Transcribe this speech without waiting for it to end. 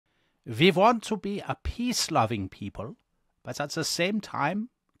We want to be a peace-loving people, but at the same time,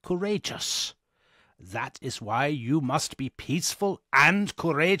 courageous. That is why you must be peaceful and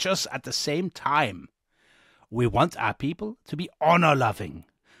courageous at the same time. We want our people to be honor-loving.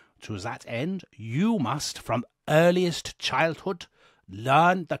 To that end, you must, from earliest childhood,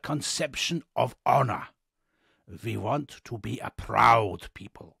 learn the conception of honor. We want to be a proud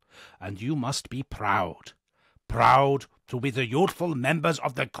people, and you must be proud. Proud to be the youthful members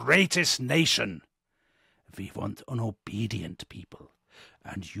of the greatest nation. We want an obedient people,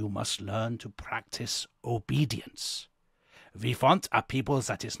 and you must learn to practice obedience. We want a people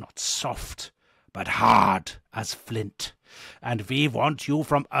that is not soft, but hard as flint. And we want you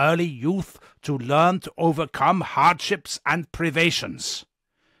from early youth to learn to overcome hardships and privations.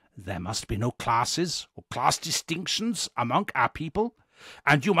 There must be no classes or class distinctions among our people,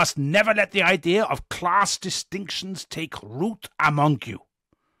 and you must never let the idea of class distinctions take root among you.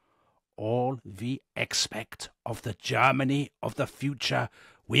 All we expect of the Germany of the future,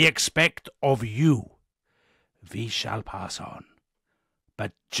 we expect of you. We shall pass on,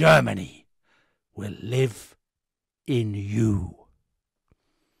 but Germany will live in you.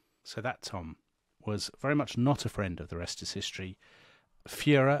 So that, Tom, was very much not a friend of The Rest is History,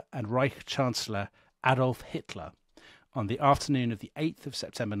 Führer and Reich Chancellor Adolf Hitler, on the afternoon of the 8th of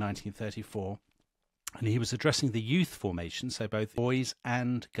September 1934, and he was addressing the youth formation, so both boys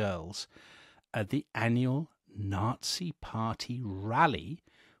and girls, at the annual Nazi Party rally,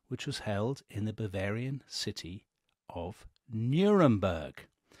 which was held in the Bavarian city of Nuremberg.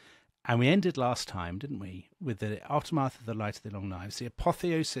 And we ended last time, didn't we, with the aftermath of the Light of the Long Knives, the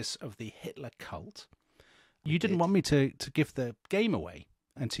apotheosis of the Hitler cult. You didn't want me to give the game away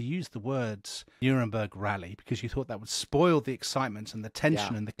and to use the words Nuremberg rally because you thought that would spoil the excitement and the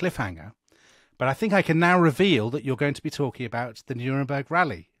tension and the cliffhanger. But I think I can now reveal that you're going to be talking about the Nuremberg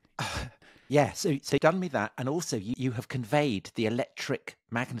rally. Yeah, so done me that. And also you have conveyed the electric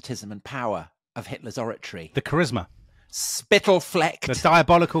magnetism and power of Hitler's oratory. The charisma. Spittle-flecked. The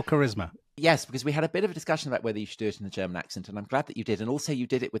diabolical charisma. Yes, because we had a bit of a discussion about whether you should do it in a German accent, and I'm glad that you did. And also you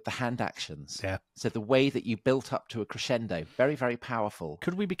did it with the hand actions. Yeah. So the way that you built up to a crescendo, very, very powerful.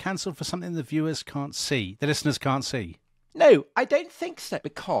 Could we be cancelled for something the viewers can't see, the listeners can't see? No, I don't think so,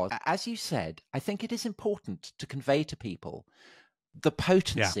 because, as you said, I think it is important to convey to people the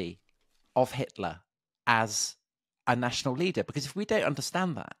potency of Hitler as a national leader. Because if we don't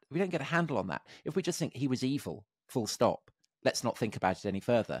understand that, if we don't get a handle on that, if we just think he was evil, full stop, let's not think about it any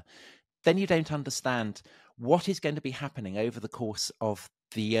further, then you don't understand what is going to be happening over the course of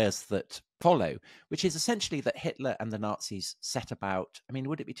the years that follow, which is essentially that Hitler and the Nazis set about, I mean,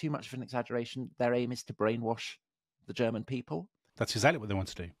 would it be too much of an exaggeration? Their aim is to brainwash the German people. That's exactly what they want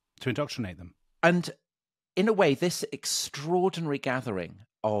to do, to indoctrinate them. And in a way, this extraordinary gathering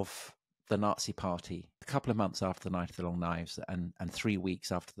of the Nazi Party, a couple of months after the Night of the Long Knives and 3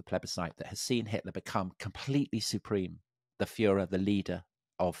 weeks after the plebiscite, that has seen Hitler become completely supreme, the Führer, the leader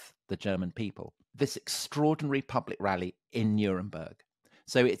of the German people. This extraordinary public rally in Nuremberg.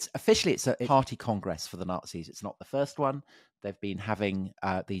 So it's a party congress for the Nazis. It's not the first one. They've been having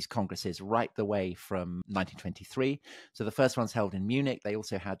these congresses right the way from 1923. So the first one's held in Munich. They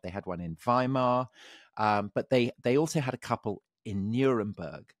had one in Weimar, but they also had a couple in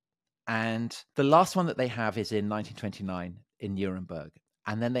Nuremberg. And the last one that they have is in 1929 in Nuremberg.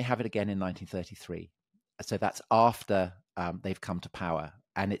 And then they have it again in 1933. So that's after they've come to power.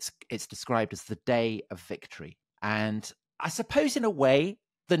 And it's described as the day of victory. And I suppose in a way,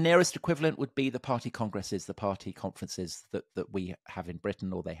 the nearest equivalent would be the party congresses, the party conferences that we have in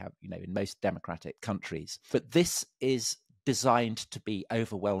Britain, or they have, in most democratic countries. But this is designed to be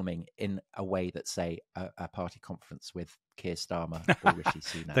overwhelming in a way that, say, a party conference with Keir Starmer or Rishi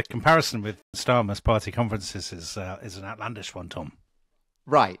Sunak. The comparison with Starmer's party conferences is an outlandish one, Tom.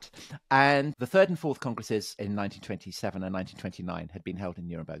 Right. And the third and fourth congresses in 1927 and 1929 had been held in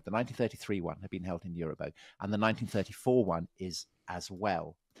Nuremberg. The 1933 one had been held in Nuremberg. And the 1934 one is as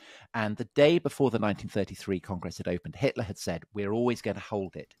well. And the day before the 1933 Congress had opened, Hitler had said, we're always going to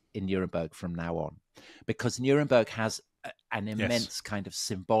hold it in Nuremberg from now on. Because Nuremberg has an immense kind of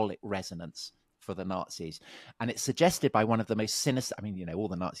symbolic resonance for the Nazis. And it's suggested by one of the most sinister, all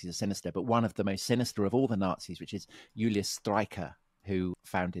the Nazis are sinister, but one of the most sinister of all the Nazis, which is Julius Streicher, who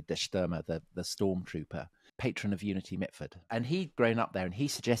founded the Stürmer, the stormtrooper, patron of Unity Mitford. And he'd grown up there, and he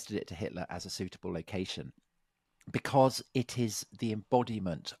suggested it to Hitler as a suitable location because it is the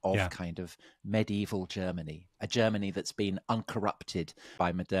embodiment of kind of medieval Germany, a Germany that's been uncorrupted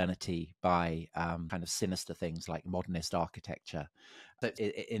by modernity, by kind of sinister things like modernist architecture. So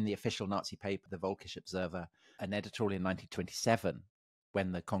in the official Nazi paper, the Völkische Observer, an editorial in 1927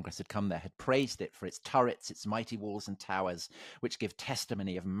 when the Congress had come there, had praised it for its turrets, its mighty walls and towers, which give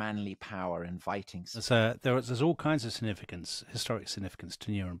testimony of manly power, inviting. There's all kinds of significance, historic significance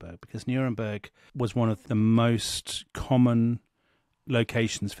to Nuremberg, because Nuremberg was one of the most common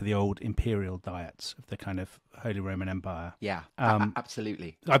locations for the old imperial diets of the kind of Holy Roman Empire. Yeah,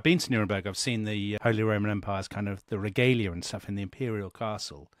 absolutely. I've been to Nuremberg. I've seen the Holy Roman Empire's kind of the regalia and stuff in the imperial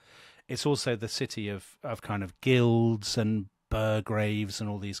castle. It's also the city of kind of guilds and burgraves and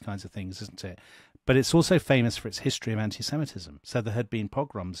all these kinds of things, isn't it? But it's also famous for its history of anti-Semitism. So there had been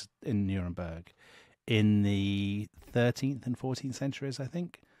pogroms in Nuremberg in the 13th and 14th centuries, I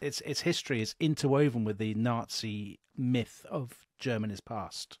think. Its history is interwoven with the Nazi myth of Germany's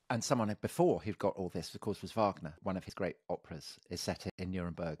past. And someone before who got all this, of course, was Wagner. One of his great operas is set in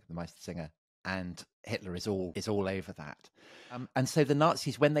Nuremberg, the Meistersinger, and Hitler is all over that. And so the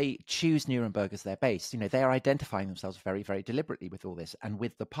Nazis, when they choose Nuremberg as their base, they are identifying themselves very, very deliberately with all this and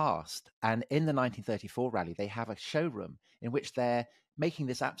with the past. And in the 1934 rally, they have a showroom in which they're making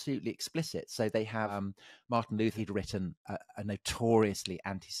this absolutely explicit. So they have Martin Luther had written a notoriously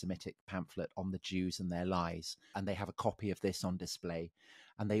anti-Semitic pamphlet on the Jews and their lies, and they have a copy of this on display.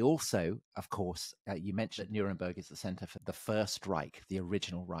 And they also, of course, you mentioned that Nuremberg is the center for the First Reich, the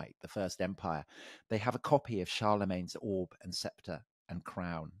original Reich, the First Empire. They have a copy of Charlemagne's orb and scepter and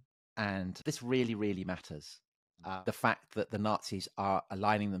crown. And this really, really matters. The fact that the Nazis are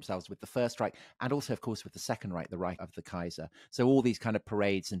aligning themselves with the First Reich and also, of course, with the Second Reich, the Reich of the Kaiser. So all these kind of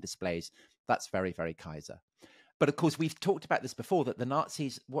parades and displays, that's very, very Kaiser. But of course, we've talked about this before, that the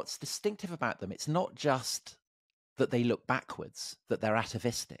Nazis, what's distinctive about them, it's not just that they look backwards, that they're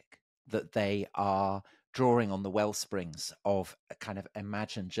atavistic, that they are drawing on the well springs of a kind of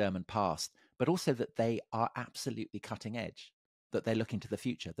imagined German past, but also that they are absolutely cutting edge, that they're looking to the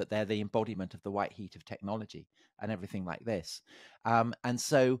future, that they're the embodiment of the white heat of technology and everything like this. And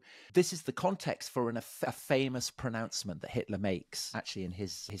so this is the context for a famous pronouncement that Hitler makes actually in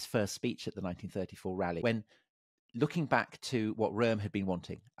his first speech at the 1934 rally, when looking back to what Röhm had been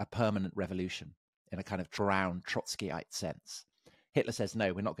wanting, a permanent revolution in a kind of drowned Trotskyite sense. Hitler says,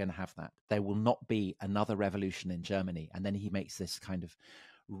 no, we're not going to have that. There will not be another revolution in Germany. And then he makes this kind of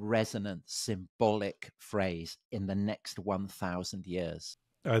resonant, symbolic phrase, in the next 1,000 years.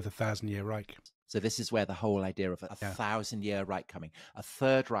 Oh, the 1,000-year Reich. So this is where the whole idea of a 1,000-year Reich coming, a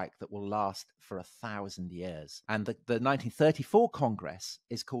third Reich that will last for 1,000 years. And the 1934 Congress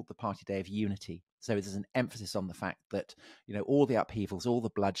is called the Party Day of Unity. So there's an emphasis on the fact that, all the upheavals, all the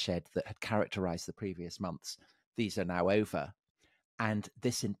bloodshed that had characterized the previous months, these are now over. And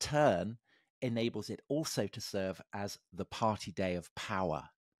this in turn enables it also to serve as the Party Day of power,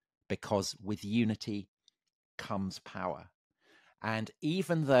 because with unity comes power. And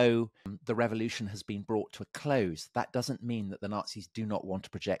even though the revolution has been brought to a close, that doesn't mean that the Nazis do not want to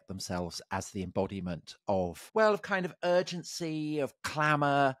project themselves as the embodiment of kind of urgency, of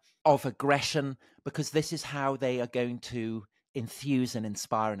clamor, of aggression, because this is how they are going to enthuse and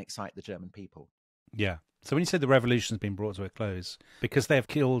inspire and excite the German people. Yeah. So when you say the revolution has been brought to a close, because they have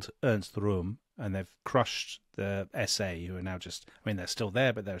killed Ernst Röhm and they've crushed the SA, who are now they're still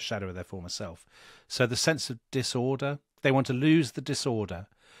there, but they're a shadow of their former self. So the sense of disorder, they want to lose the disorder,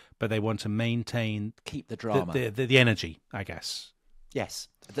 but they want to keep the drama, the energy, I guess. Yes,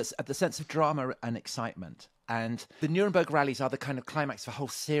 the sense of drama and excitement. And the Nuremberg rallies are the kind of climax of a whole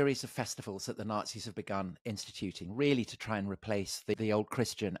series of festivals that the Nazis have begun instituting, really to try and replace the old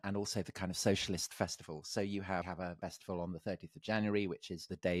Christian and also the kind of socialist festivals. So you have a festival on the 30th of January, which is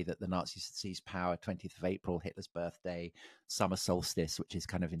the day that the Nazis seized power, 20th of April, Hitler's birthday, summer solstice, which is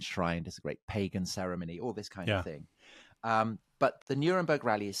kind of enshrined as a great pagan ceremony, all this kind of thing. But the Nuremberg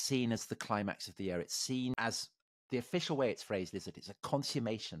rally is seen as the climax of the year. It's seen as, the official way it's phrased is that it's a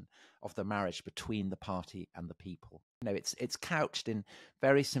consummation of the marriage between the party and the people. It's couched in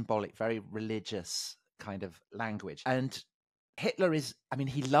very symbolic, very religious kind of language. And Hitler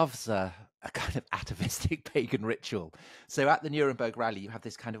he loves a kind of atavistic pagan ritual. So at the Nuremberg rally, you have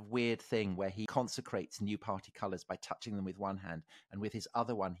this kind of weird thing where he consecrates new party colors by touching them with one hand, and with his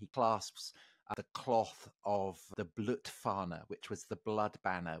other one, he clasps the cloth of the Blutfahne, which was the blood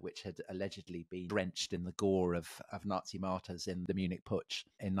banner, which had allegedly been drenched in the gore of Nazi martyrs in the Munich Putsch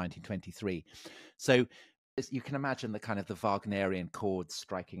in 1923. So you can imagine the kind of the Wagnerian chords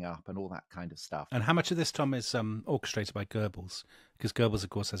striking up and all that kind of stuff. And how much of this, Tom, is orchestrated by Goebbels? Because Goebbels, of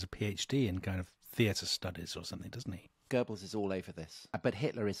course, has a PhD in kind of theatre studies or something, doesn't he? Goebbels is all over this. But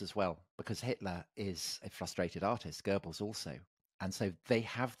Hitler is as well, because Hitler is a frustrated artist, Goebbels also. And so they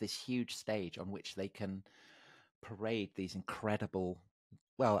have this huge stage on which they can parade these incredible,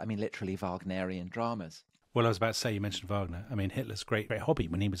 literally Wagnerian dramas. Well, I was about to say, you mentioned Wagner. I mean, Hitler's great hobby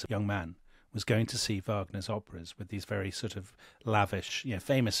when he was a young man was going to see Wagner's operas with these very sort of lavish,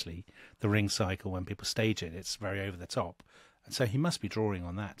 famously, the Ring Cycle, when people stage it, it's very over the top. And so he must be drawing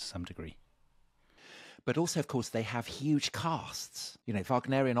on that to some degree. But also, of course, they have huge casts.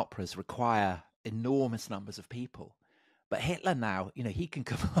 Wagnerian operas require enormous numbers of people. But Hitler now, he can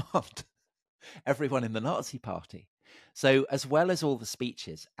command everyone in the Nazi party. So as well as all the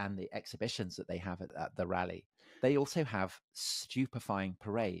speeches and the exhibitions that they have at the rally, they also have stupefying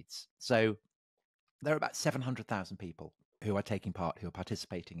parades. So there are about 700,000 people who are taking part, who are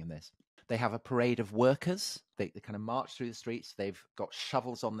participating in this. They have a parade of workers. They kind of march through the streets. They've got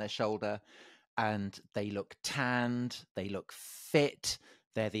shovels on their shoulder and they look tanned. They look fit.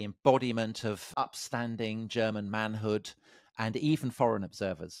 They're the embodiment of upstanding German manhood. And even foreign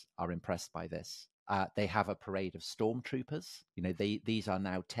observers are impressed by this. They have a parade of stormtroopers. These are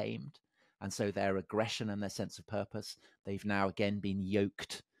now tamed. And so their aggression and their sense of purpose, they've now again been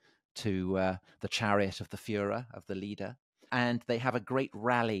yoked to the chariot of the Führer, of the leader. And they have a great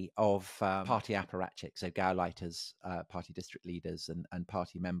rally of party apparatchiks, so Gauleiters, party district leaders and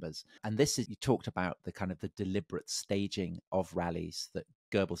party members. And this is, you talked about the kind of the deliberate staging of rallies that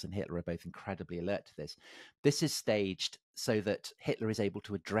Goebbels and Hitler are both incredibly alert to this. This is staged so that Hitler is able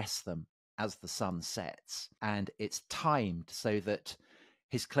to address them as the sun sets. And it's timed so that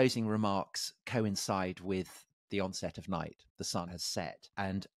his closing remarks coincide with the onset of night. The sun has set.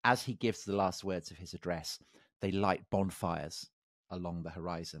 And as he gives the last words of his address, they light bonfires along the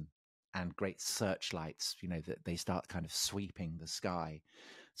horizon and great searchlights, that they start kind of sweeping the sky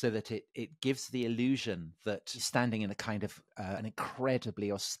so that it gives the illusion that you're standing in a kind of an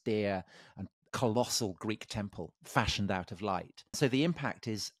incredibly austere and colossal Greek temple fashioned out of light. So the impact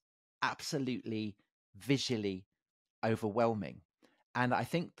is absolutely visually overwhelming. And I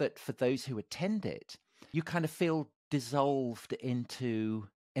think that for those who attend it, you kind of feel dissolved into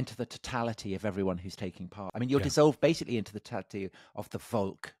the totality of everyone who's taking part. I mean, you're dissolved basically into the totality of the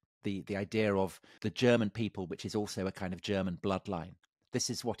Volk, the idea of the German people, which is also a kind of German bloodline. This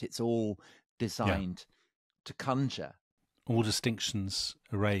is what it's all designed to conjure. All distinctions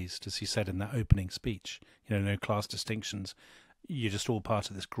erased, as he said in that opening speech. No class distinctions. You're just all part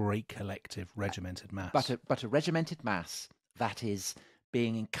of this great collective regimented mass. But a regimented mass that is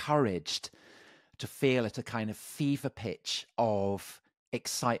being encouraged to feel at a kind of fever pitch of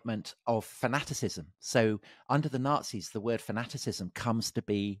excitement, of fanaticism. So under the Nazis, the word fanaticism comes to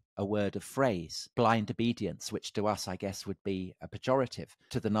be a word of phrase. Blind obedience, which to us, I guess, would be a pejorative.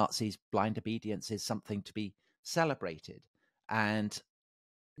 To the Nazis, blind obedience is something to be celebrated. And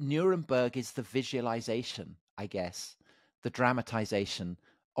Nuremberg is the visualization, I guess, the dramatization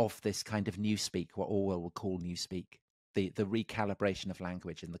of this kind of newspeak, what Orwell would call newspeak, the recalibration of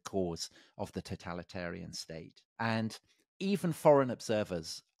language in the cause of the totalitarian state. And even foreign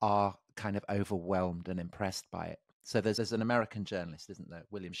observers are kind of overwhelmed and impressed by it. So there's an American journalist, isn't there,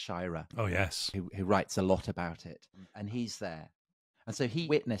 William Shirer? Oh, yes. Who writes a lot about it. And he's there. And so he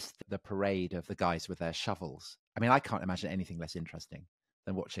witnessed the parade of the guys with their shovels. I mean, I can't imagine anything less interesting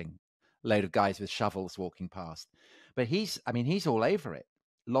than watching a load of guys with shovels walking past. But he's all over it.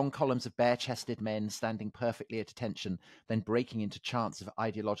 Long columns of bare-chested men standing perfectly at attention, then breaking into chants of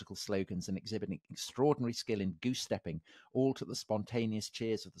ideological slogans and exhibiting extraordinary skill in goose-stepping, all to the spontaneous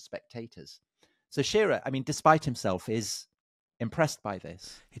cheers of the spectators. So Shearer, despite himself, is impressed by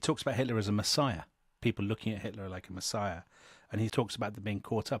this. He talks about Hitler as a messiah, people looking at Hitler like a messiah. And he talks about them being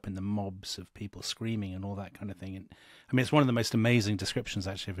caught up in the mobs of people screaming and all that kind of thing. And it's one of the most amazing descriptions,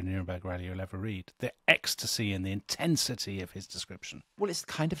 actually, of a Nuremberg rally you'll ever read. The ecstasy and the intensity of his description. Well, it's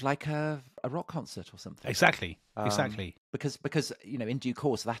kind of like a rock concert or something. Exactly. Because in due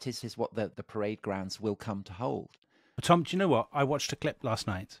course, that is what the parade grounds will come to hold. But Tom, do you know what? I watched a clip last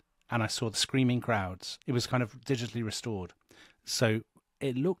night and I saw the screaming crowds. It was kind of digitally restored. So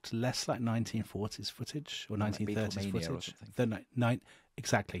it looked less like 1940s footage or 1930s footage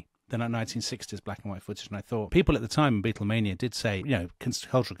exactly than like 1960s black and white footage. And I thought people at the time in Beatlemania did say,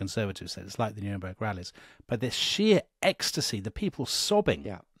 cultural conservatives said it's like the Nuremberg rallies, but this sheer ecstasy, the people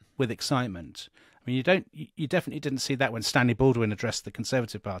sobbing with excitement. I mean, you definitely didn't see that when Stanley Baldwin addressed the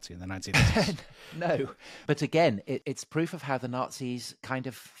Conservative Party in the 1980s. No, but again, it's proof of how the Nazis kind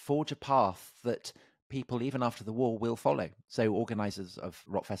of forge a path that people, even after the war, will follow. So organisers of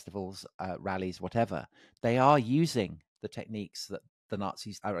rock festivals, rallies, whatever, they are using the techniques that the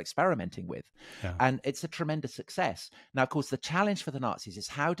Nazis are experimenting with. Yeah. And it's a tremendous success. Now, of course, the challenge for the Nazis is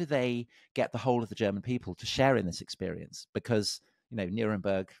how do they get the whole of the German people to share in this experience? Because,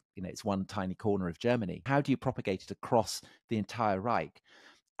 Nuremberg, it's one tiny corner of Germany. How do you propagate it across the entire Reich?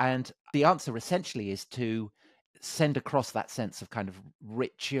 And the answer essentially is to send across that sense of kind of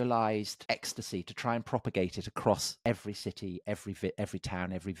ritualized ecstasy, to try and propagate it across every city, every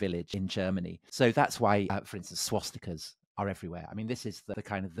town, every village in Germany. So that's why, for instance, swastikas are everywhere. I mean, this is the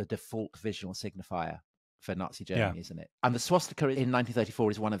kind of the default visual signifier for Nazi Germany, isn't it? And the swastika in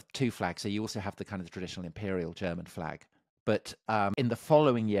 1934 is one of two flags. So you also have the kind of the traditional imperial German flag. But in the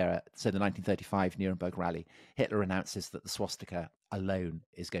following year, so the 1935 Nuremberg rally, Hitler announces that the swastika alone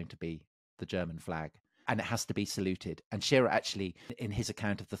is going to be the German flag. And it has to be saluted. And Scherer actually, in his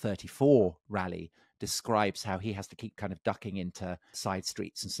account of the 34 rally, describes how he has to keep kind of ducking into side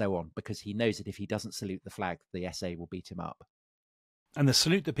streets and so on, because he knows that if he doesn't salute the flag, the SA will beat him up. And the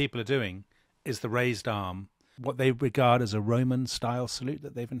salute that people are doing is the raised arm, what they regard as a Roman-style salute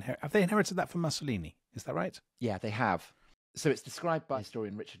that they've inherited. Have they inherited that from Mussolini? Is that right? Yeah, they have. So it's described by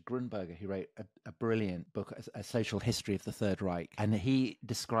historian Richard Grunberger, who wrote a brilliant book, A Social History of the Third Reich. And he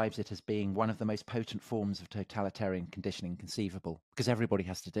describes it as being one of the most potent forms of totalitarian conditioning conceivable, because everybody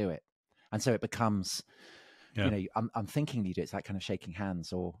has to do it. And so it becomes, unthinkingly do it. It's like kind of shaking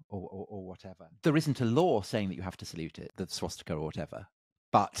hands or whatever. There isn't a law saying that you have to salute it, the swastika or whatever.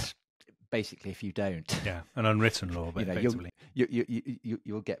 But basically, if you don't, an unwritten law, but effectively,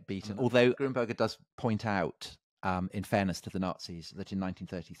 you'll get beaten. Although Grunberger does point out, in fairness to the Nazis, that in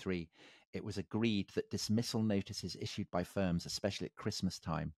 1933 it was agreed that dismissal notices issued by firms, especially at Christmas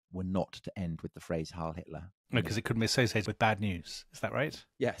time, were not to end with the phrase Heil Hitler. No, because it couldn't be associated with bad news. Is that right?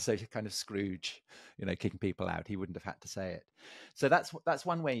 Yeah, so kind of Scrooge, kicking people out. He wouldn't have had to say it. So that's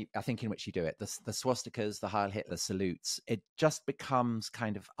one way, I think, in which you do it. The swastikas, the Heil Hitler salutes, it just becomes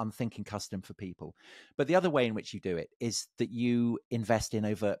kind of unthinking custom for people. But the other way in which you do it is that you invest in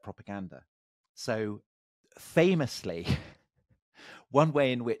overt propaganda. So famously, one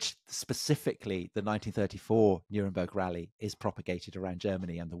way in which specifically the 1934 Nuremberg rally is propagated around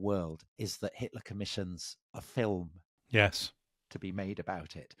Germany and the world is that Hitler commissions a film to be made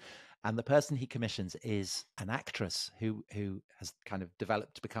about it. And the person he commissions is an actress who has kind of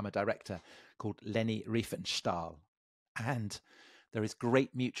developed to become a director called Leni Riefenstahl. And there is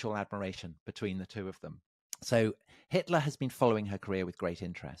great mutual admiration between the two of them. So Hitler has been following her career with great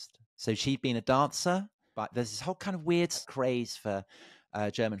interest. So she'd been a dancer, but there's this whole kind of weird craze for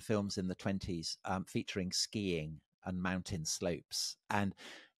German films in the 20s featuring skiing and mountain slopes. And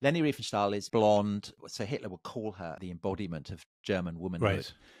Leni Riefenstahl is blonde, so Hitler would call her the embodiment of German womanhood.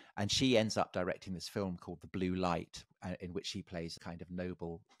 Right. And she ends up directing this film called The Blue Light, in which she plays a kind of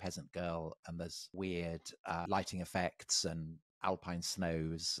noble peasant girl. And there's weird lighting effects and alpine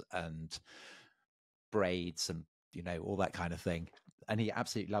snows and braids and, all that kind of thing. And he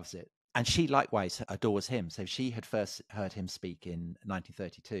absolutely loves it. And she likewise adores him. So she had first heard him speak in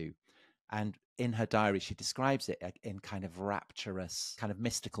 1932. And in her diary, she describes it in kind of rapturous, kind of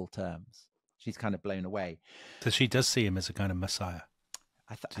mystical terms. She's kind of blown away. So she does see him as a kind of messiah.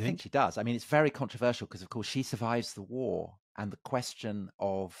 I think she does. I mean, it's very controversial because, of course, she survives the war. And the question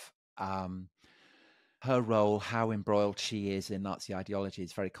of her role, how embroiled she is in Nazi ideology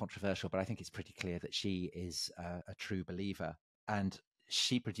is very controversial. But I think it's pretty clear that she is a true believer. And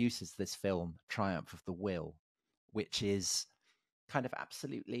she produces this film, Triumph of the Will, which is kind of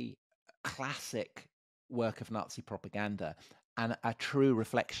absolutely classic work of Nazi propaganda and a true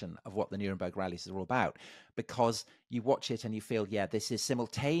reflection of what the Nuremberg rallies are all about, because you watch it and you feel, this is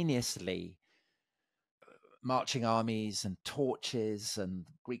simultaneously marching armies and torches and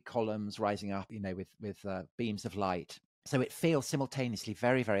Greek columns rising up, with beams of light. So it feels simultaneously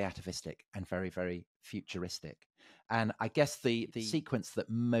very, very atavistic and very, very futuristic. And I guess the sequence that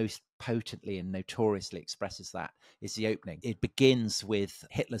most potently and notoriously expresses that is the opening. It begins with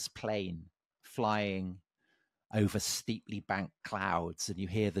Hitler's plane flying over steeply banked clouds, and you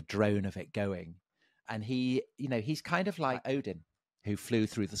hear the drone of it going. And he's kind of like Odin, who flew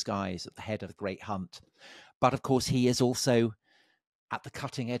through the skies at the head of the great hunt. But of course, he is also at the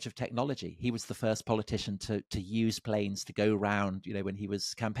cutting edge of technology. He was the first politician to use planes to go round, when he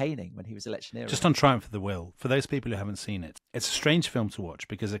was campaigning, when he was electioneering. Just on Triumph of the Will, for those people who haven't seen it, it's a strange film to watch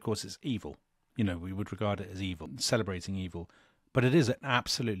because, of course, it's evil. We would regard it as evil, celebrating evil. But it is an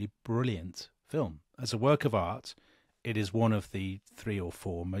absolutely brilliant film. As a work of art, it is one of the 3 or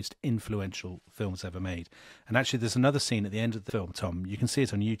 4 most influential films ever made. And actually, there's another scene at the end of the film, Tom. You can see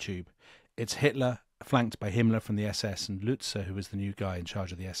it on YouTube. It's Hitler flanked by Himmler from the SS and Lutzer, who was the new guy in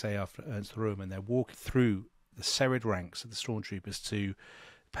charge of the SA after Ernst Röhm, and they're walking through the serried ranks of the stormtroopers to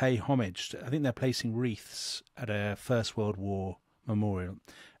pay homage. I think they're placing wreaths at a First World War memorial.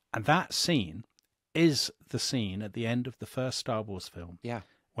 And that scene is the scene at the end of the first Star Wars film. Yeah.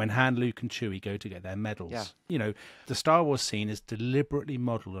 when Han, Luke, and Chewie go to get their medals. Yeah. You know, the Star Wars scene is deliberately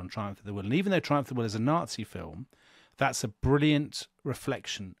modelled on Triumph of the Will. And even though Triumph of the Will is a Nazi film, that's a brilliant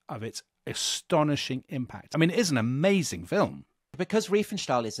reflection of its astonishing impact. I mean, it is an amazing film. Because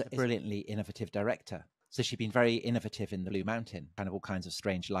Riefenstahl is a brilliantly innovative director. So she's been very innovative in the Blue Mountain, kind of all kinds of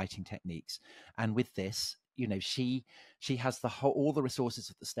strange lighting techniques. And with this, you know, she has all the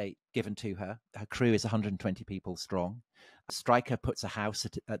resources of the state given to her. Her crew is 120 people strong. Stryker puts a house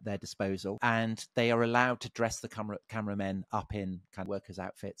at their disposal, and they are allowed to dress the cameramen up in kind of workers'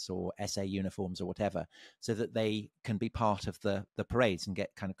 outfits or SA uniforms or whatever, so that they can be part of the parades and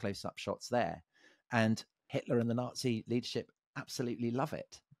get kind of close-up shots there. And Hitler and the Nazi leadership absolutely love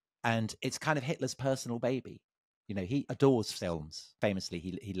it. And it's kind of Hitler's personal baby. You know, he adores films. Famously,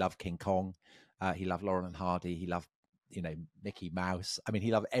 he loved King Kong. He loved Laurel and Hardy. He loved, you know, Mickey Mouse. I mean,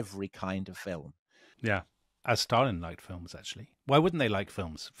 he loved every kind of film. Yeah. As Stalin liked films, actually. Why wouldn't they like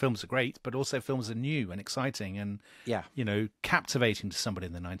films? Films are great, but also films are new and exciting and, you know, captivating to somebody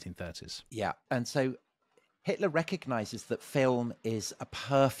in the 1930s. Yeah. And so Hitler recognizes that film is a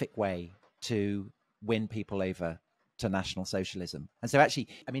perfect way to win people over to National Socialism. And so actually,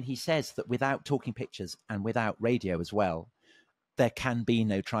 I mean, he says that without talking pictures and without radio as well, there can be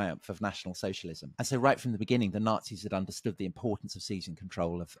no triumph of National Socialism. And so right from the beginning, the Nazis had understood the importance of seizing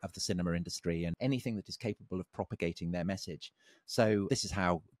control of the cinema industry and anything that is capable of propagating their message. So this is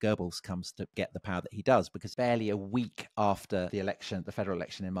how Goebbels comes to get the power that he does, because barely a week after the election, the federal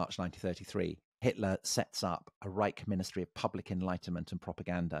election in March 1933, Hitler sets up a Reich Ministry of Public Enlightenment and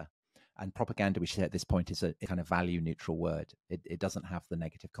Propaganda. And propaganda, we should say at this point, is a kind of value-neutral word. It doesn't have the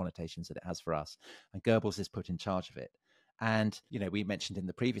negative connotations that it has for us. And Goebbels is put in charge of it. And, you know, we mentioned in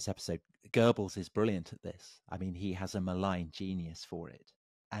the previous episode, Goebbels is brilliant at this. I mean, he has a malign genius for it.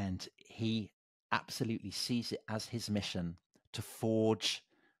 And he absolutely sees it as his mission to forge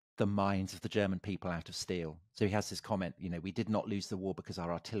the minds of the German people out of steel. So he has this comment, you know, we did not lose the war because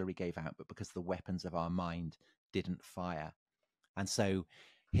our artillery gave out, but because the weapons of our mind didn't fire. And so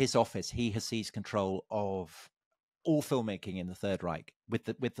his office, he has seized control of all filmmaking in the Third Reich, with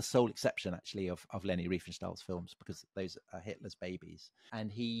the sole exception, actually, of Leni Riefenstahl's films, because those are Hitler's babies.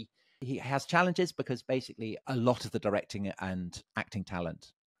 And he has challenges because basically a lot of the directing and acting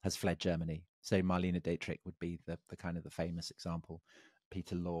talent has fled Germany. So Marlene Dietrich would be the kind of the famous example.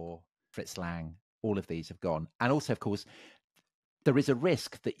 Peter Law, Fritz Lang, all of these have gone. And also, of course, there is a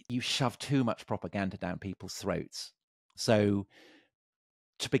risk that you shove too much propaganda down people's throats. So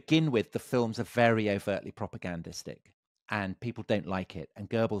to begin with, the films are very overtly propagandistic and people don't like it. And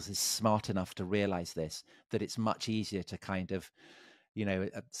Goebbels is smart enough to realize this, that it's much easier to kind of, you know,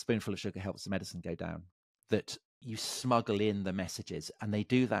 a spoonful of sugar helps the medicine go down, that you smuggle in the messages, and they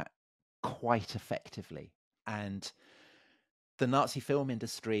do that quite effectively. And the Nazi film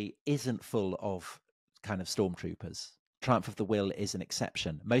industry isn't full of kind of stormtroopers. Triumph of the Will is an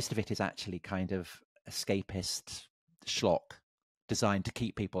exception. Most of it is actually kind of escapist schlock, designed to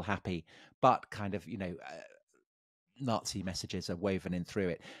keep people happy, but kind of, you know, Nazi messages are woven in through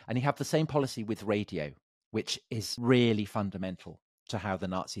it. And you have the same policy with radio, which is really fundamental to how the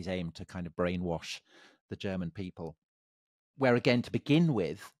Nazis aim to kind of brainwash the German people. Where again, to begin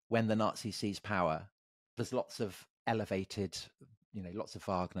with, when the Nazis seize power, there's lots of elevated, you know, lots of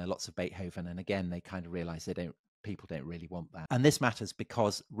Wagner, lots of Beethoven. And again, they kind of realize people don't really want that. And this matters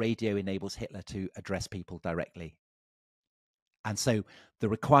because radio enables Hitler to address people directly. And so the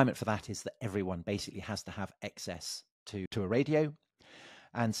requirement for that is that everyone basically has to have access to a radio.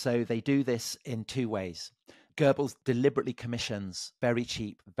 And so they do this in two ways. Goebbels deliberately commissions very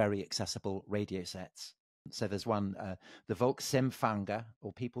cheap, very accessible radio sets. So there's one, the Volksempfänger,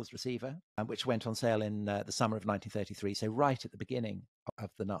 or People's Receiver, which went on sale in the summer of 1933, so right at the beginning of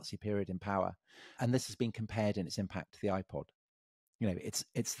the Nazi period in power. And this has been compared in its impact to the iPod. You know,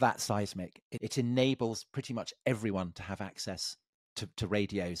 it's that seismic. It enables pretty much everyone to have access to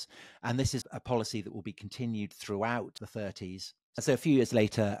radios. And this is a policy that will be continued throughout the 30s. And so a few years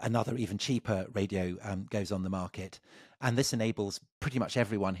later, another even cheaper radio goes on the market. And this enables pretty much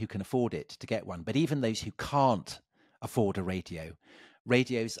everyone who can afford it to get one. But even those who can't afford a radio,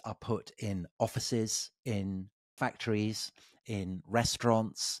 radios are put in offices, in factories, in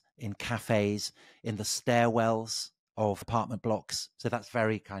restaurants, in cafes, in the stairwells of apartment blocks. So that's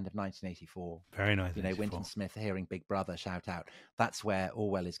very kind of 1984. Very nice. You know, Winton Smith hearing Big Brother shout out. That's where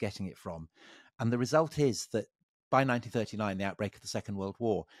Orwell is getting it from. And the result is that by 1939, the outbreak of the Second World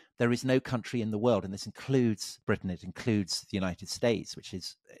War, there is no country in the world, and this includes Britain, it includes the United States, which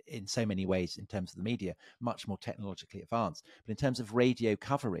is in so many ways, in terms of the media, much more technologically advanced. But in terms of radio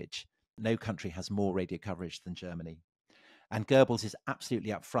coverage, no country has more radio coverage than Germany. And Goebbels is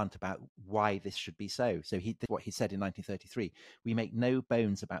absolutely upfront about why this should be so. So what he said in 1933, we make no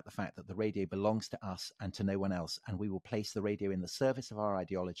bones about the fact that the radio belongs to us and to no one else, and we will place the radio in the service of our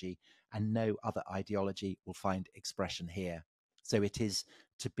ideology, and no other ideology will find expression here. So it is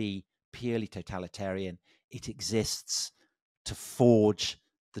to be purely totalitarian. It exists to forge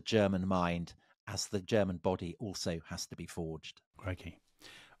the German mind, as the German body also has to be forged. Crikey.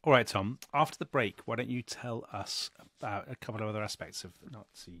 All right, Tom, after the break, why don't you tell us about a couple of other aspects of the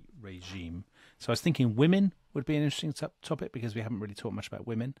Nazi regime? So I was thinking women would be an interesting topic, because we haven't really talked much about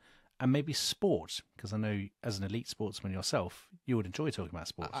women, and maybe sport, because I know as an elite sportsman yourself, you would enjoy talking about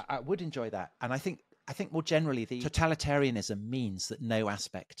sports. I would enjoy that. And I think more generally, the totalitarianism means that no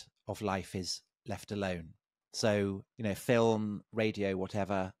aspect of life is left alone. So, film, radio,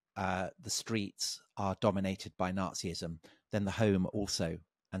 whatever, the streets are dominated by Nazism, then the home also.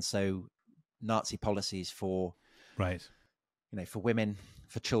 And so Nazi policies for for women,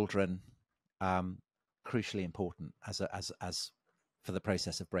 for children, crucially important as for the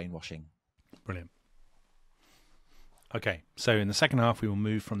process of brainwashing. Brilliant. Okay, so in the second half, we will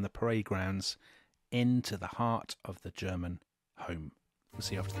move from the parade grounds into the heart of the German home. We'll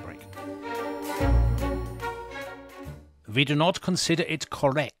see you after the break. We do not consider it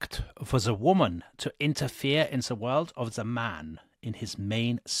correct for the woman to interfere in the world of the man in his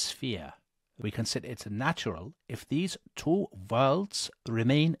main sphere. We consider it natural if these two worlds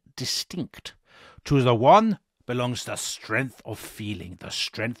remain distinct. To the one belongs the strength of feeling, the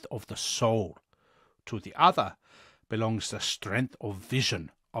strength of the soul. To the other belongs the strength of vision,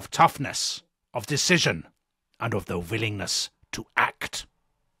 of toughness, of decision, and of the willingness to act.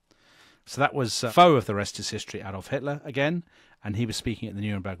 So that was foe of the rest is history, Adolf Hitler again, and he was speaking at the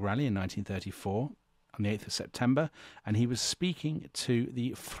Nuremberg Rally in 1934 on the 8th of September, and he was speaking to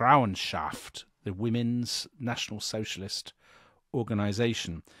the Frauenschaft, the Women's National Socialist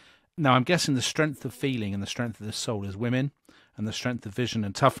Organization. Now, I'm guessing the strength of feeling and the strength of the soul is women, and the strength of vision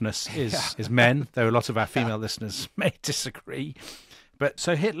and toughness is men, though a lot of our female listeners may disagree. But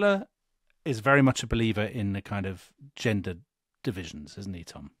so Hitler is very much a believer in the kind of gender divisions, isn't he,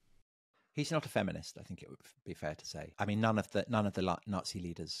 Tom? He's not a feminist, I think it would be fair to say. I mean, none of the Nazi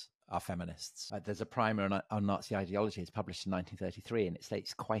leaders are feminists. There's a primer on Nazi ideology. It's published in 1933, and it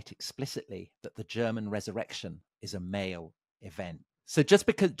states quite explicitly that the German resurrection is a male event. So just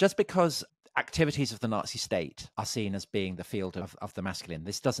because activities of the Nazi state are seen as being the field of the masculine,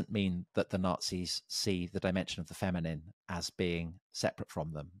 this doesn't mean that the Nazis see the dimension of the feminine as being separate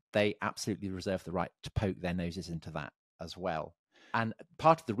from them. They absolutely reserve the right to poke their noses into that as well. And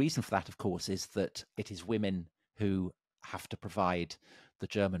part of the reason for that, of course, is that it is women who have to provide the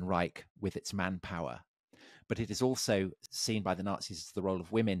German Reich with its manpower. But it is also seen by the Nazis as the role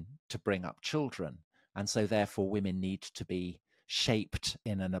of women to bring up children. And so therefore women need to be shaped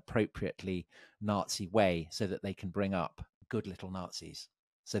in an appropriately Nazi way so that they can bring up good little Nazis.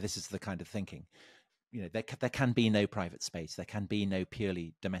 So this is the kind of thinking. There can be no private space. There can be no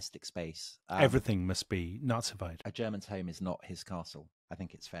purely domestic space. Everything must be Nazified. A German's home is not his castle, I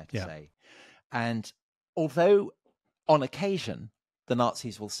think it's fair to say. And although on occasion the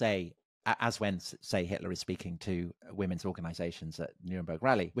Nazis will say, as when, say, Hitler is speaking to women's organizations at Nuremberg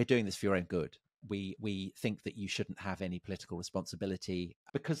Rally, we're doing this for your own good. We think that you shouldn't have any political responsibility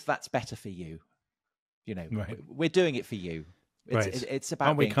because that's better for you. We're doing it for you. It's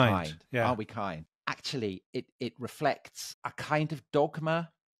about being kind. Yeah. Are we kind? Actually, it reflects a kind of dogma,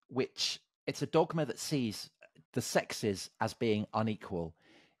 which it's a dogma that sees the sexes as being unequal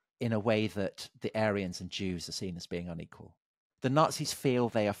in a way that the Aryans and Jews are seen as being unequal. The Nazis feel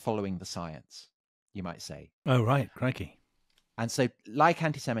they are following the science, you might say. Oh, right. Crikey. And so, like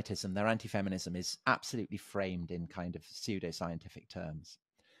anti-Semitism, their anti-feminism is absolutely framed in kind of pseudo-scientific terms.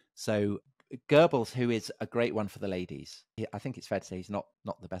 So Goebbels, who is a great one for the ladies, I think it's fair to say he's not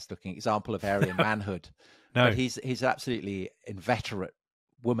the best-looking example of Aryan manhood. No. But he's absolutely inveterate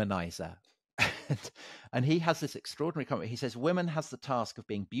womanizer. And he has this extraordinary comment. He says, women has the task of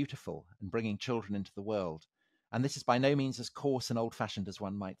being beautiful and bringing children into the world. And this is by no means as coarse and old-fashioned as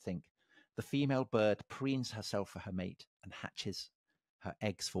one might think. The female bird preens herself for her mate and hatches her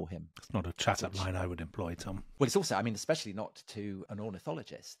eggs for him. It's not a chat-up line I would employ, Tom. Well, it's also, especially not to an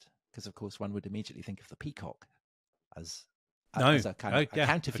ornithologist, because, of course, one would immediately think of the peacock as a kind of a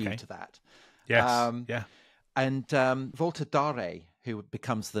counterview to that. Yes, And Walter Darre, who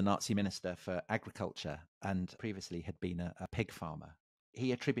becomes the Nazi minister for agriculture and previously had been a pig farmer,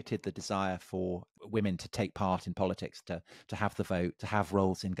 he attributed the desire for women to take part in politics, to have the vote, to have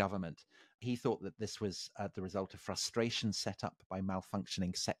roles in government. He thought that this was the result of frustration set up by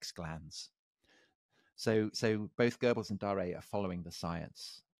malfunctioning sex glands. So both Goebbels and Dare are following the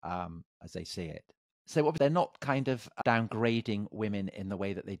science as they see it. So they're not kind of downgrading women in the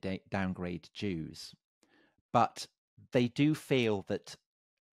way that they downgrade Jews, but they do feel that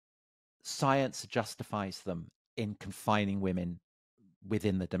science justifies them in confining women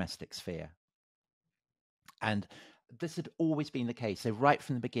within the domestic sphere. And this had always been the case. So right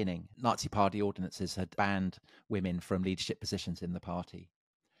from the beginning, Nazi party ordinances had banned women from leadership positions in the party.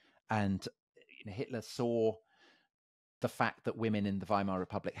 And Hitler saw the fact that women in the Weimar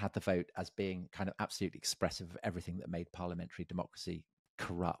Republic had the vote as being kind of absolutely expressive of everything that made parliamentary democracy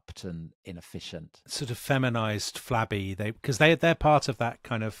corrupt and inefficient. Sort of feminized, flabby. Because they're part of that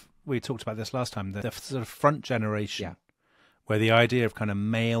kind of, we talked about this last time, the sort of front generation, where the idea of kind of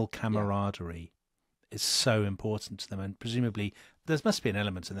male camaraderie is so important to them. And presumably there must be an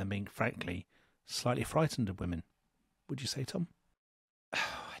element in them being, frankly, slightly frightened of women. Would you say, Tom?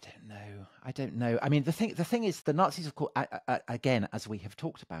 I don't know. I mean, the thing is, the Nazis, of course, again, as we have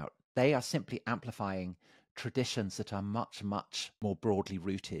talked about, they are simply amplifying traditions that are much, much more broadly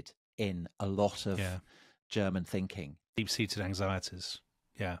rooted in a lot of German thinking. Deep-seated anxieties.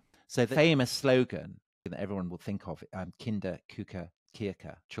 Yeah. So the famous slogan that everyone will think of, Kinder, Küche,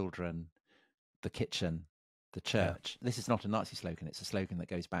 Kirche, children, the kitchen, the church. Yeah. This is not a Nazi slogan. It's a slogan that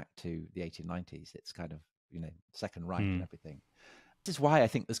goes back to the 1890s. It's kind of, Second Reich and everything. This is why I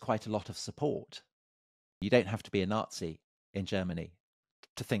think there's quite a lot of support. You don't have to be a Nazi in Germany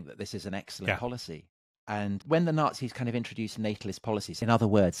to think that this is an excellent policy. And when the Nazis kind of introduced natalist policies, in other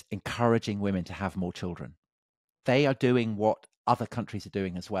words, encouraging women to have more children, they are doing what other countries are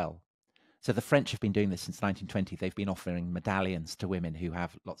doing as well. So the French have been doing this since 1920. They've been offering medallions to women who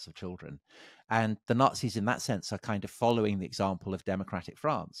have lots of children. And the Nazis, in that sense, are kind of following the example of democratic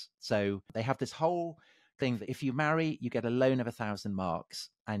France. So they have this whole thing that if you marry, you get a loan of 1,000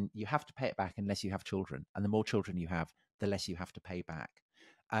 marks and you have to pay it back unless you have children. And the more children you have, the less you have to pay back.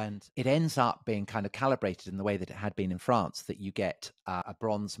 And it ends up being kind of calibrated in the way that it had been in France, that you get a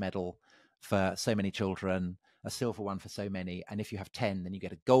bronze medal for so many children, a silver one for so many. And if you have 10, then you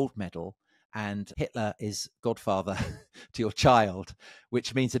get a gold medal. And Hitler is godfather to your child,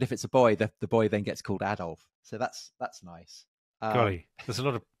 which means that if it's a boy, the boy then gets called Adolf. So that's nice. Golly, there's a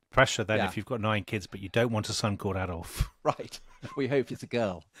lot of pressure then if you've got 9 kids, but you don't want a son called Adolf. Right. We hope it's a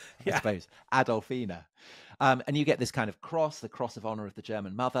girl, I suppose. Adolfina. And you get this kind of cross, the cross of honor of the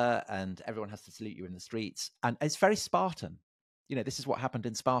German mother, and everyone has to salute you in the streets. And it's very Spartan. This is what happened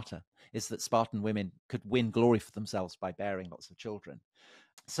in Sparta, is that Spartan women could win glory for themselves by bearing lots of children.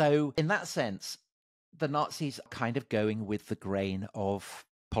 So in that sense, the Nazis are kind of going with the grain of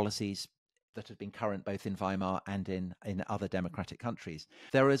policies that had been current both in Weimar and in other democratic countries.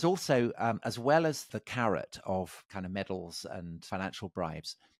 There is also, as well as the carrot of kind of medals and financial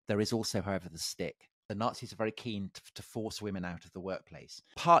bribes, there is also, however, the stick. The Nazis are very keen to force women out of the workplace,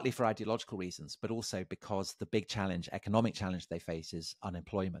 partly for ideological reasons, but also because the big challenge, economic challenge they face is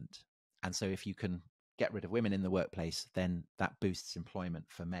unemployment. And so if you can get rid of women in the workplace, then that boosts employment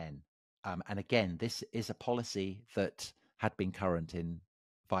for men. And again, this is a policy that had been current in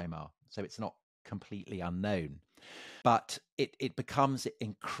Weimar, so it's not completely unknown. But it becomes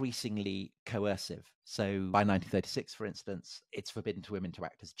increasingly coercive. So by 1936, for instance, it's forbidden to women to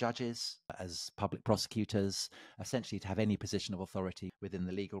act as judges, as public prosecutors, essentially to have any position of authority within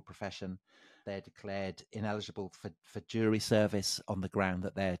the legal profession. They're declared ineligible for jury service on the ground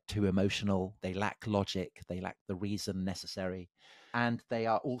that they're too emotional, they lack logic, they lack the reason necessary, and they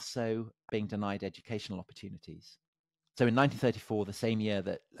are also being denied educational opportunities. So in 1934, the same year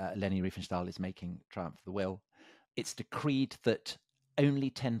that Leni Riefenstahl is making Triumph of the Will, it's decreed that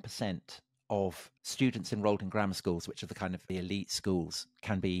only 10% of students enrolled in grammar schools, which are the kind of the elite schools,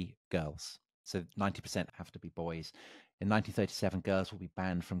 can be girls. So 90% have to be boys. In 1937, girls will be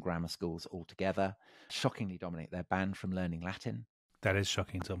banned from grammar schools altogether. Shockingly, Dominic, they're banned from learning Latin. That is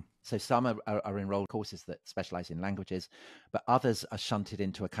shocking, Tom. So some are enrolled courses that specialize in languages, but others are shunted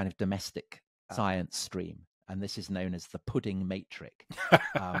into a kind of domestic science stream. And this is known as the pudding matrix.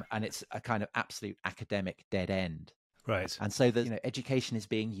 And it's a kind of absolute academic dead end. Right. And so the education is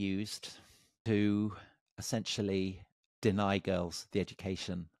being used to essentially deny girls the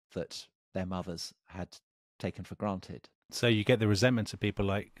education that their mothers had taken for granted. So you get the resentment of people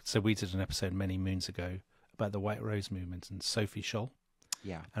like, so we did an episode many moons ago about the White Rose movement and Sophie Scholl.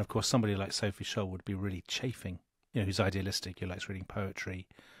 Yeah. And of course, somebody like Sophie Scholl would be really chafing, who's idealistic, who likes reading poetry,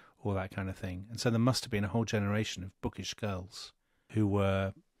 all that kind of thing. And so there must have been a whole generation of bookish girls who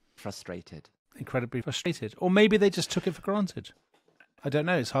were frustrated. Incredibly frustrated. Or maybe they just took it for granted. I don't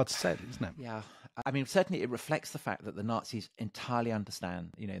know. It's hard to say, isn't it? Yeah. I mean, certainly it reflects the fact that the Nazis entirely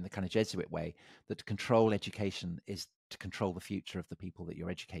understand, in the kind of Jesuit way, that to control education is to control the future of the people that you're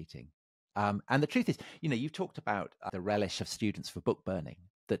educating. And the truth is, you've talked about the relish of students for book burning,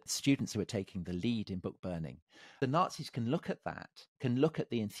 that students who are taking the lead in book burning, the Nazis can look at that, can look at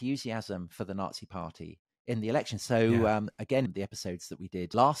the enthusiasm for the Nazi party in the election. So again, the episodes that we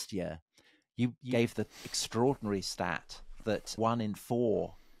did last year, you gave the extraordinary stat that 1 in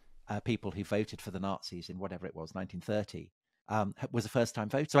 4 people who voted for the Nazis in whatever it was, 1930, was a first-time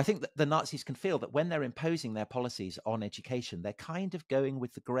voter. So I think that the Nazis can feel that when they're imposing their policies on education, they're kind of going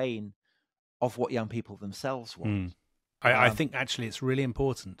with the grain of what young people themselves want. I think actually it's really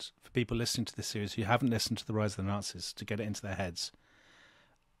important for people listening to this series who haven't listened to The Rise of the Nazis to get it into their heads.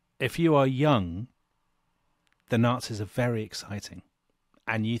 If you are young, the Nazis are very exciting.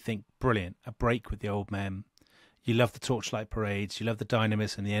 And you think, brilliant, a break with the old men. You love the torchlight parades. You love the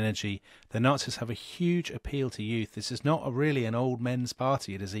dynamism and the energy. The Nazis have a huge appeal to youth. This is not really an old men's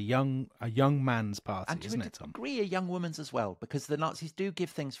party. It is a young man's party, isn't it, Tom? And to a degree, a young woman's as well, because the Nazis do give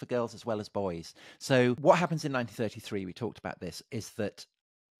things for girls as well as boys. So what happens in 1933, we talked about this, is that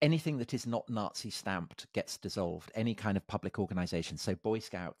anything that is not Nazi stamped gets dissolved. Any kind of public organization. So Boy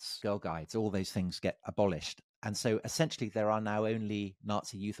Scouts, Girl Guides, all those things get abolished. And so essentially there are now only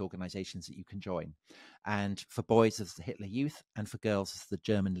Nazi youth organizations that you can join. And for boys, there's the Hitler Youth, and for girls, it's the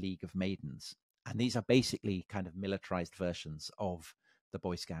German League of Maidens. And these are basically kind of militarized versions of the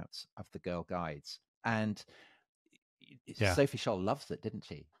Boy Scouts, of the Girl Guides. And Sophie Scholl loves it, didn't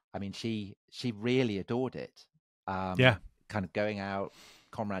she? I mean, she really adored it. Kind of going out,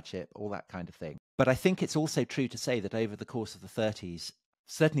 comradeship, all that kind of thing. But I think it's also true to say that over the course of the 30s,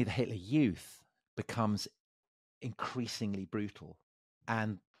 certainly the Hitler Youth becomes increasingly brutal.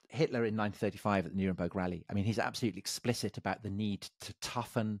 And Hitler in 1935 at the Nuremberg Rally, I mean, he's absolutely explicit about the need to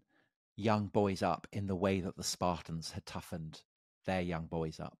toughen young boys up in the way that the Spartans had toughened their young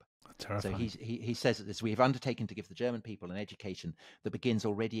boys up. Terrifying. So he says that we have undertaken to give the German people an education that begins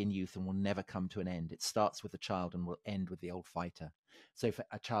already in youth and will never come to an end. It starts with the child and will end with the old fighter. So for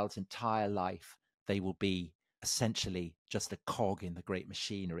a child's entire life, they will be essentially just a cog in the great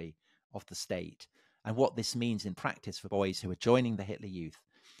machinery of the state. And what this means in practice for boys who are joining the Hitler Youth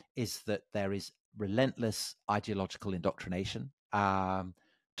is that there is relentless ideological indoctrination,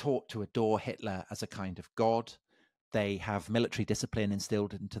 taught to adore Hitler as a kind of god. They have military discipline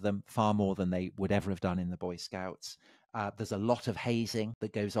instilled into them far more than they would ever have done in the Boy Scouts. There's a lot of hazing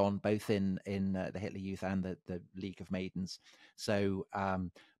that goes on both in the Hitler Youth and the League of Maidens. So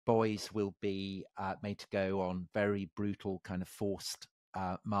boys will be made to go on very brutal kind of forced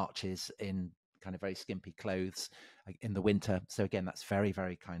marches in kind of very skimpy clothes in the winter. So again, that's very,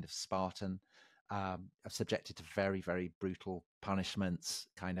 very kind of Spartan, subjected to very, very brutal punishments,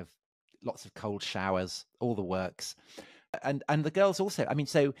 kind of lots of cold showers, all the works. And the girls also, I mean,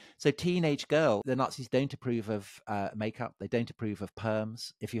 so teenage girl, the Nazis don't approve of makeup. They don't approve of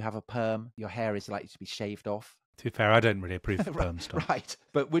perms. If you have a perm, your hair is likely to be shaved off. To be fair, I don't really approve of perm stuff. Right.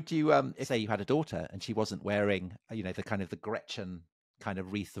 But would you, say you had a daughter and she wasn't wearing, the kind of the Gretchen kind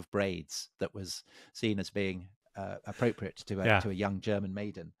of wreath of braids that was seen as being appropriate to a young German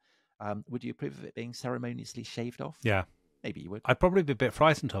maiden, would you approve of it being ceremoniously shaved off? Yeah. Maybe you would. I'd probably be a bit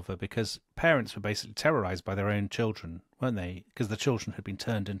frightened of her because parents were basically terrorized by their own children, weren't they? Because the children had been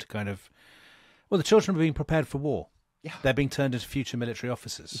turned into the children were being prepared for war. Yeah. They're being turned into future military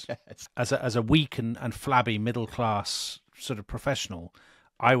officers. Yes. As a weak and flabby middle class sort of professional,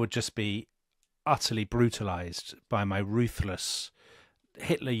 I would just be utterly brutalized by my ruthless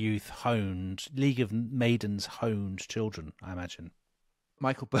Hitler Youth honed, League of Maidens honed children, I imagine.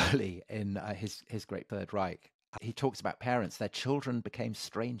 Michael Burley in his great Third Reich, he talks about parents. Their children became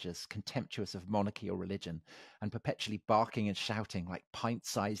strangers, contemptuous of monarchy or religion, and perpetually barking and shouting like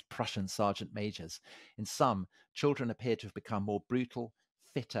pint-sized Prussian sergeant majors. In some, children appeared to have become more brutal,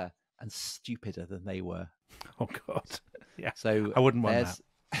 fitter, and stupider than they were. Oh, God. Yeah. So I wouldn't want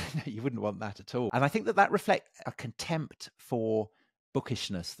that. You wouldn't want that at all. And I think that reflects a contempt for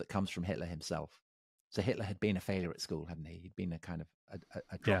bookishness that comes from Hitler himself. So Hitler had been a failure at school, hadn't he? He'd been a kind of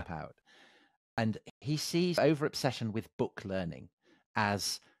a dropout. Yeah. And he sees over-obsession with book learning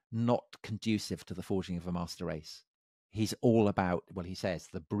as not conducive to the forging of a master race. He's all about, well, he says,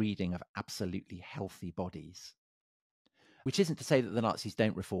 the breeding of absolutely healthy bodies, which isn't to say that the Nazis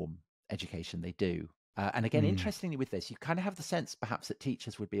don't reform education. They do. And again, interestingly with this, you kind of have the sense perhaps that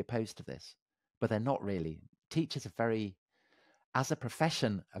teachers would be opposed to this, but they're not really. Teachers are very, as a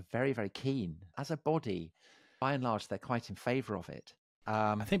profession, are very, very keen. As a body, by and large, they're quite in favour of it.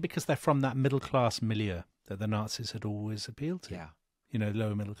 I think because they're from that middle-class milieu that the Nazis had always appealed to. Yeah.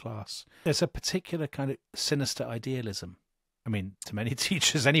 lower middle class. There's a particular kind of sinister idealism. I mean, to many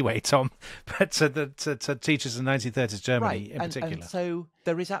teachers anyway, Tom, but to teachers in 1930s Germany in particular. And so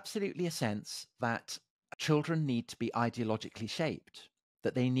there is absolutely a sense that children need to be ideologically shaped,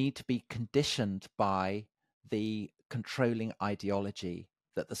 that they need to be conditioned by the controlling ideology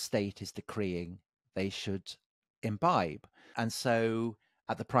that the state is decreeing they should imbibe. And so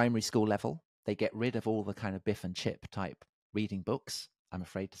at the primary school level, they get rid of all the kind of Biff and Chip type reading books, I'm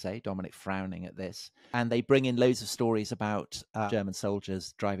afraid to say, Dominic frowning at this. And they bring in loads of stories about German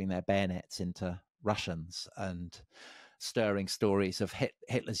soldiers driving their bayonets into Russians and stirring stories of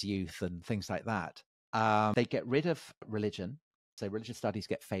Hitler's youth and things like that. They get rid of religion. So religious studies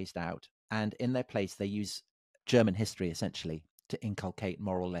get phased out. And in their place, they use German history, essentially, to inculcate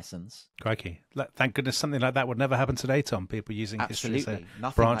moral lessons. Crikey. Thank goodness something like that would never happen today, Tom. People using history as a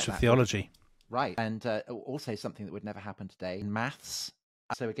branch of theology. Right. And also something that would never happen today in maths.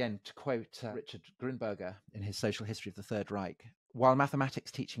 So again, to quote Richard Grunberger in his Social History of the Third Reich, while mathematics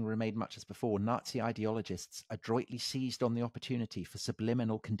teaching remained much as before, Nazi ideologists adroitly seized on the opportunity for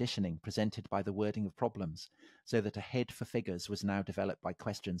subliminal conditioning presented by the wording of problems, so that a head for figures was now developed by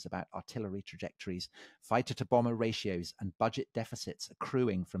questions about artillery trajectories, fighter-to-bomber ratios, and budget deficits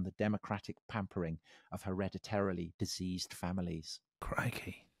accruing from the democratic pampering of hereditarily diseased families.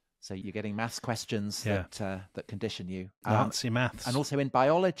 Crikey. So you're getting maths questions that condition you. Nazi maths. And also in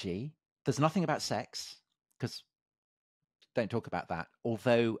biology, there's nothing about sex, because don't talk about that.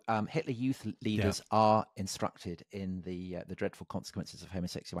 Although Hitler Youth leaders are instructed in the dreadful consequences of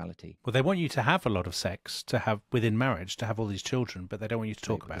homosexuality. Well, they want you to have a lot of sex, to have within marriage, to have all these children, but they don't want you to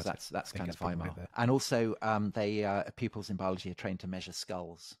talk about it. That's kind of Weimar. And also, pupils in biology are trained to measure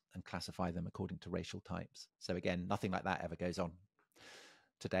skulls and classify them according to racial types. So again, nothing like that ever goes on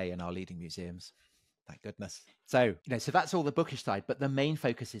today in our leading museums. Thank goodness. So, so that's all the bookish side, but the main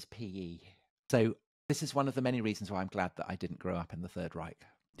focus is PE. So this is one of the many reasons why I'm glad that I didn't grow up in the Third Reich.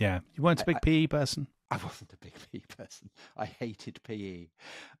 Yeah. You weren't a big PE person? I wasn't a big PE person. I hated PE.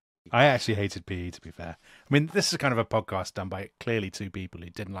 I actually hated PE, to be fair. I mean, this is kind of a podcast done by clearly two people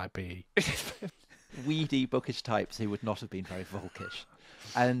who didn't like PE. Weedy, bookish types who would not have been very volkish.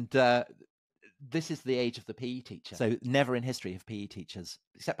 And this is the age of the PE teacher. So never in history have PE teachers,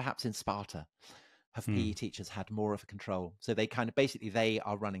 except perhaps in Sparta, have PE teachers had more of a control. So they kind of basically, they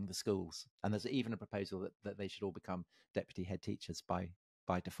are running the schools. And there's even a proposal that they should all become deputy head teachers by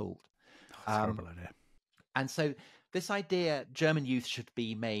default. That's a horrible idea. And so this idea, German youth should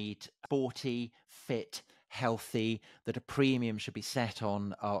be made sporty, fit, healthy, that a premium should be set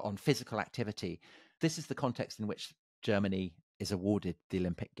on physical activity. This is the context in which Germany is awarded the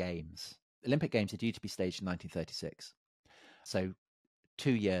Olympic Games. The Olympic Games are due to be staged in 1936. So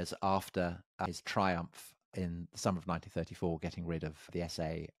 2 years after his triumph in the summer of 1934, getting rid of the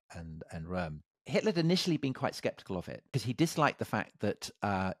SA and Rome. Hitler had initially been quite skeptical of it because he disliked the fact that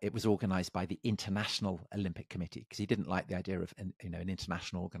it was organized by the International Olympic Committee, because he didn't like the idea of an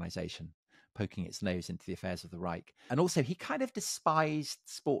international organization poking its nose into the affairs of the Reich. And also he kind of despised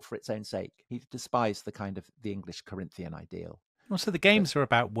sport for its own sake. He despised the English Corinthian ideal. Also, the games are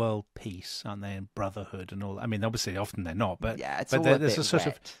about world peace, aren't they, and brotherhood and all. I mean, obviously, often they're not, but there's a sort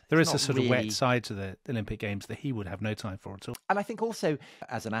of wet side to the Olympic Games that he would have no time for at all. And I think also,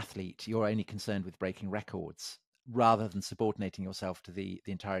 as an athlete, you're only concerned with breaking records rather than subordinating yourself to the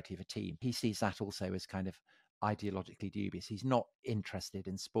entirety of a team. He sees that also as kind of ideologically dubious. He's not interested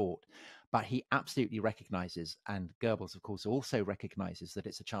in sport, but he absolutely recognizes, and Goebbels, of course, also recognizes that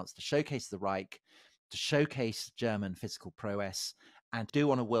it's a chance to showcase the Reich, to showcase German physical prowess, and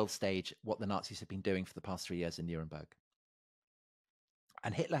do on a world stage what the Nazis had been doing for the past 3 years in Nuremberg.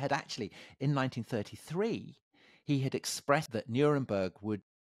 And Hitler had actually, in 1933, he had expressed that Nuremberg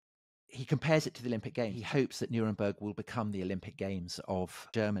he compares it to the Olympic Games. He hopes that Nuremberg will become the Olympic Games of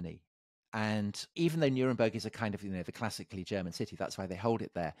Germany. And even though Nuremberg is a kind of, the classically German city, that's why they hold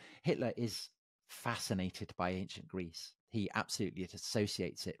it there, Hitler is fascinated by ancient Greece. He absolutely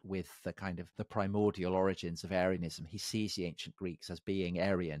associates it with the kind of the primordial origins of Aryanism. He sees the ancient Greeks as being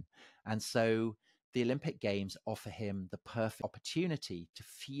Aryan. And so the Olympic Games offer him the perfect opportunity to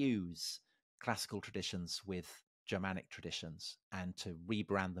fuse classical traditions with Germanic traditions and to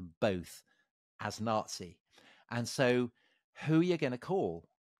rebrand them both as Nazi. And so who are you going to call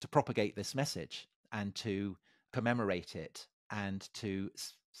to propagate this message and to commemorate it and to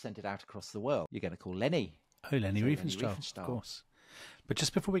send it out across the world? You're going to call Leni. Oh, Leni Riefenstahl, of course. But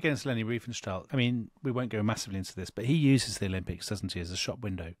just before we get into Leni Riefenstahl, I mean, we won't go massively into this, but he uses the Olympics, doesn't he, as a shop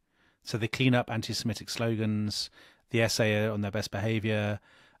window. So they clean up anti-Semitic slogans, the SA on their best behaviour,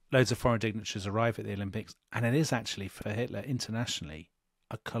 loads of foreign dignitaries arrive at the Olympics, and it is actually, for Hitler internationally,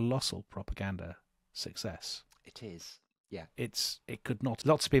 a colossal propaganda success. It is, yeah. It could not.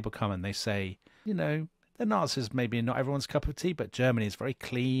 Lots of people come and they say, you know, the Nazis maybe not everyone's cup of tea, but Germany is very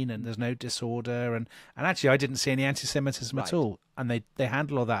clean and there's no disorder. And actually, I didn't see any anti-Semitism at all. And they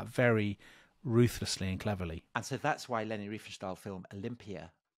handle all that very ruthlessly and cleverly. And so that's why Leni Riefenstahl film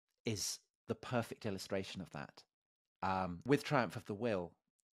Olympia is the perfect illustration of that. With Triumph of the Will,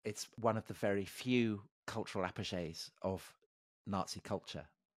 it's one of the very few cultural apogees of Nazi culture.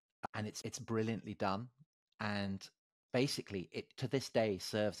 And it's brilliantly done. And basically, it to this day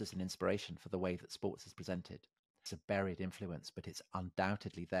serves as an inspiration for the way that sports is presented. It's a buried influence, but it's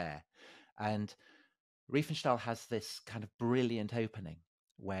undoubtedly there. And Riefenstahl has this kind of brilliant opening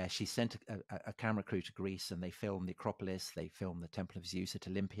where she sent a camera crew to Greece and they filmed the Acropolis, they filmed the Temple of Zeus at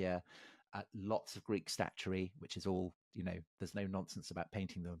Olympia, lots of Greek statuary, which is all, you know, there's no nonsense about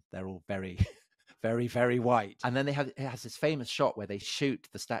painting them. They're all very, very, very white. And then it has this famous shot where they shoot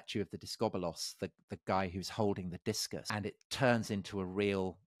the statue of the Discobolos, the guy who's holding the discus, and it turns into a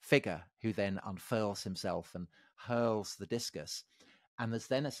real figure who then unfurls himself and hurls the discus. And there's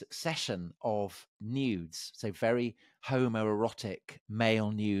then a succession of nudes, so very homoerotic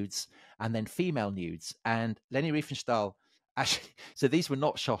male nudes and then female nudes. And Leni Riefenstahl actually, so these were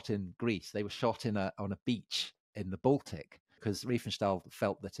not shot in Greece, they were shot on a beach in the Baltic, because Riefenstahl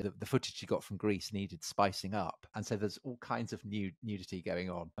felt that the footage she got from Greece needed spicing up. And so there's all kinds of nudity going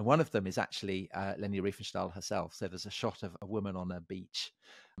on. And one of them is actually Leni Riefenstahl herself. So there's a shot of a woman on a beach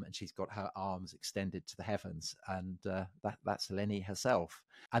and she's got her arms extended to the heavens. And that's Leni herself.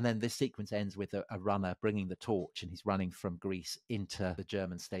 And then this sequence ends with a runner bringing the torch, and he's running from Greece into the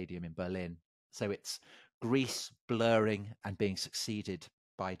German stadium in Berlin. So it's Greece blurring and being succeeded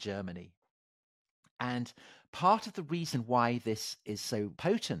by Germany. And part of the reason why this is so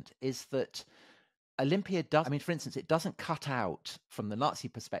potent is that Olympia does, I mean, for instance, it doesn't cut out, from the Nazi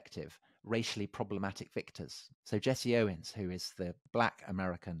perspective, racially problematic victors. So Jesse Owens, who is the black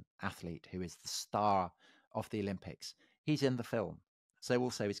American athlete, who is the star of the Olympics, he's in the film. So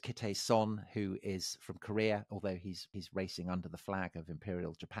also is Kitae Son, who is from Korea, although he's racing under the flag of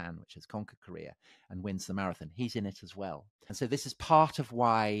Imperial Japan, which has conquered Korea, and wins the marathon. He's in it as well. And so this is part of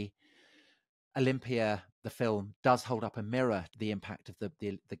why Olympia, the film, does hold up a mirror to the impact of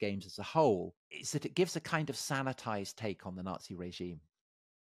the games as a whole, is that it gives a kind of sanitized take on the Nazi regime.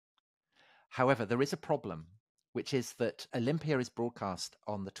 However, there is a problem, which is that Olympia is broadcast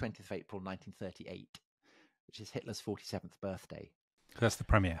on the 20th of April 1938, which is Hitler's 47th birthday. That's the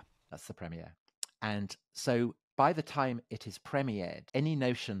premiere. That's the premiere. And so by the time it is premiered, any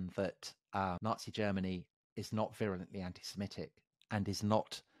notion that Nazi Germany is not virulently anti-Semitic and is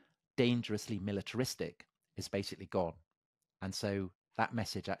not dangerously militaristic is basically gone. And so that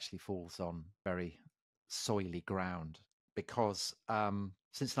message actually falls on very soily ground, because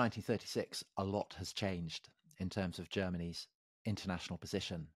since 1936 a lot has changed in terms of Germany's international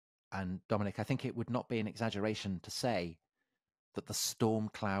position. And Dominic, I think it would not be an exaggeration to say that the storm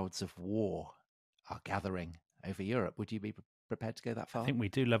clouds of war are gathering over Europe. Would you be prepared to go that far? I think we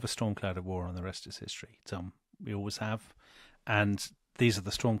do love a storm cloud of war, and the rest is history, Tom. We always have. And these are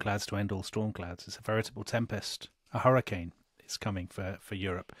the storm clouds to end all storm clouds. It's a veritable tempest, a hurricane is coming for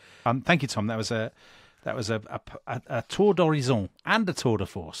Europe. Thank you, Tom. That was a tour d'horizon and a tour de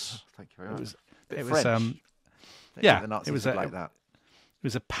force. Oh, thank you very much. It was yeah, it was like that. It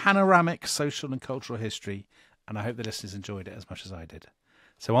was a panoramic social and cultural history, and I hope the listeners enjoyed it as much as I did.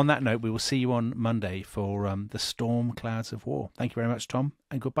 So on that note, we will see you on Monday for the storm clouds of war. Thank you very much, Tom,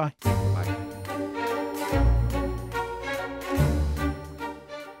 and goodbye. Bye.